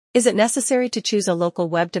Is it necessary to choose a local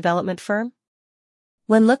web development firm?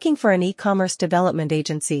 When looking for an e-commerce development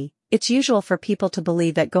agency, it's usual for people to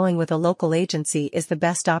believe that going with a local agency is the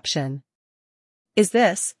best option. Is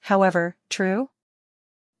this, however, true?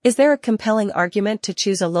 Is there a compelling argument to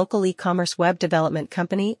choose a local e-commerce web development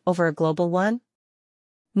company over a global one?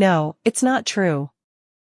 No, it's not true.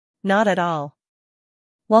 Not at all.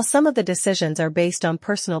 While some of the decisions are based on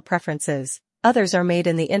personal preferences, others are made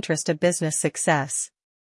in the interest of business success.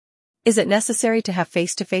 Is it necessary to have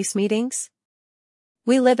face-to-face meetings?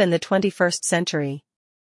 We live in the 21st century.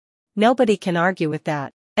 Nobody can argue with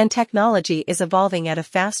that, and technology is evolving at a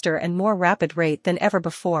faster and more rapid rate than ever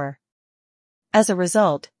before. As a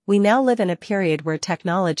result, we now live in a period where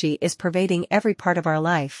technology is pervading every part of our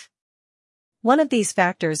life. One of these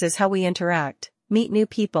factors is how we interact, meet new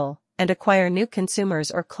people, and acquire new consumers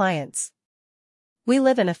or clients. We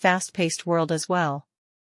live in a fast-paced world as well.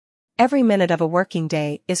 Every minute of a working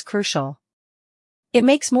day is crucial. It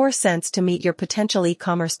makes more sense to meet your potential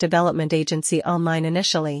e-commerce development agency online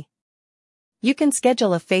initially. You can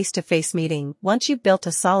schedule a face-to-face meeting once you've built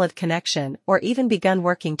a solid connection or even begun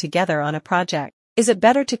working together on a project. Is it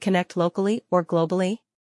better to connect locally or globally?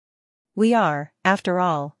 We are, after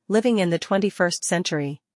all, living in the 21st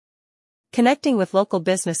century. Connecting with local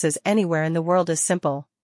businesses anywhere in the world is simple.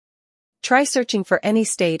 Try searching for any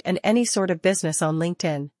state and any sort of business on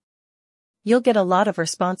LinkedIn. You'll get a lot of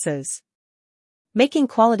responses. Making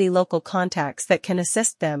quality local contacts that can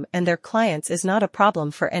assist them and their clients is not a problem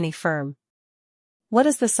for any firm. What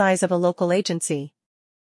is the size of a local agency?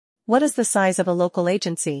 What is the size of a local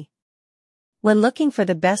agency? When looking for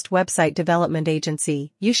the best website development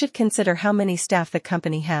agency, you should consider how many staff the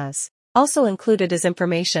company has. Also included is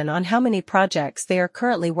information on how many projects they are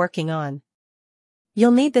currently working on.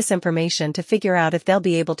 You'll need this information to figure out if they'll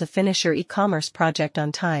be able to finish your e-commerce project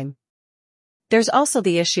on time. There's also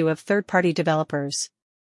the issue of third-party developers.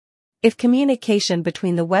 If communication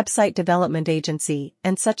between the website development agency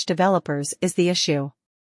and such developers is the issue,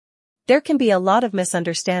 there can be a lot of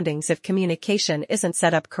misunderstandings if communication isn't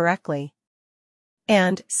set up correctly.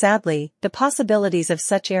 And, sadly, the possibilities of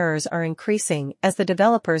such errors are increasing as the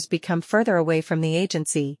developers become further away from the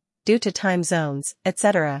agency, due to time zones,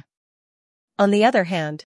 etc. On the other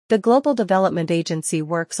hand, the Global Development Agency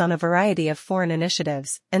works on a variety of foreign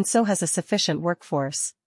initiatives, and so has a sufficient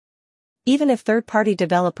workforce. Even if third-party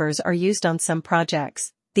developers are used on some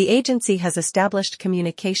projects, the agency has established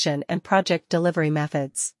communication and project delivery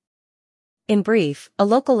methods. In brief, a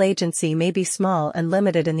local agency may be small and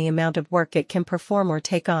limited in the amount of work it can perform or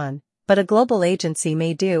take on, but a global agency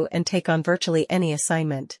may do and take on virtually any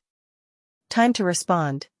assignment. Time to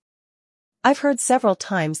respond. I've heard several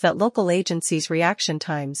times that local agencies' reaction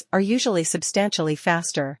times are usually substantially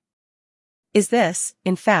faster. Is this,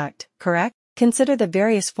 in fact, correct? Consider the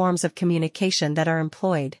various forms of communication that are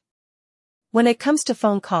employed. When it comes to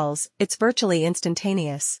phone calls, it's virtually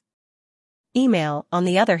instantaneous. Email, on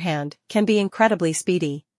the other hand, can be incredibly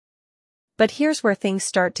speedy. But here's where things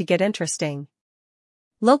start to get interesting.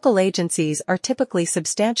 Local agencies are typically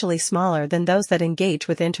substantially smaller than those that engage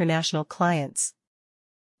with international clients.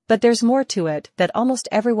 But there's more to it that almost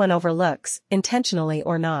everyone overlooks, intentionally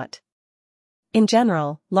or not. In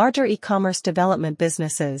general, larger e-commerce development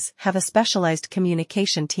businesses have a specialized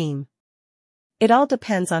communication team. It all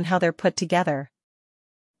depends on how they're put together.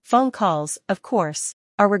 Phone calls, of course,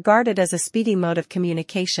 are regarded as a speedy mode of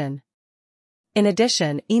communication. In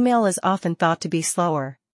addition, email is often thought to be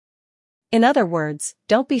slower. In other words,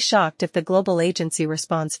 don't be shocked if the global agency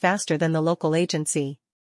responds faster than the local agency.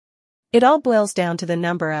 It all boils down to the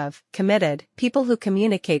number of committed people who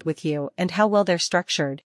communicate with you and how well they're structured.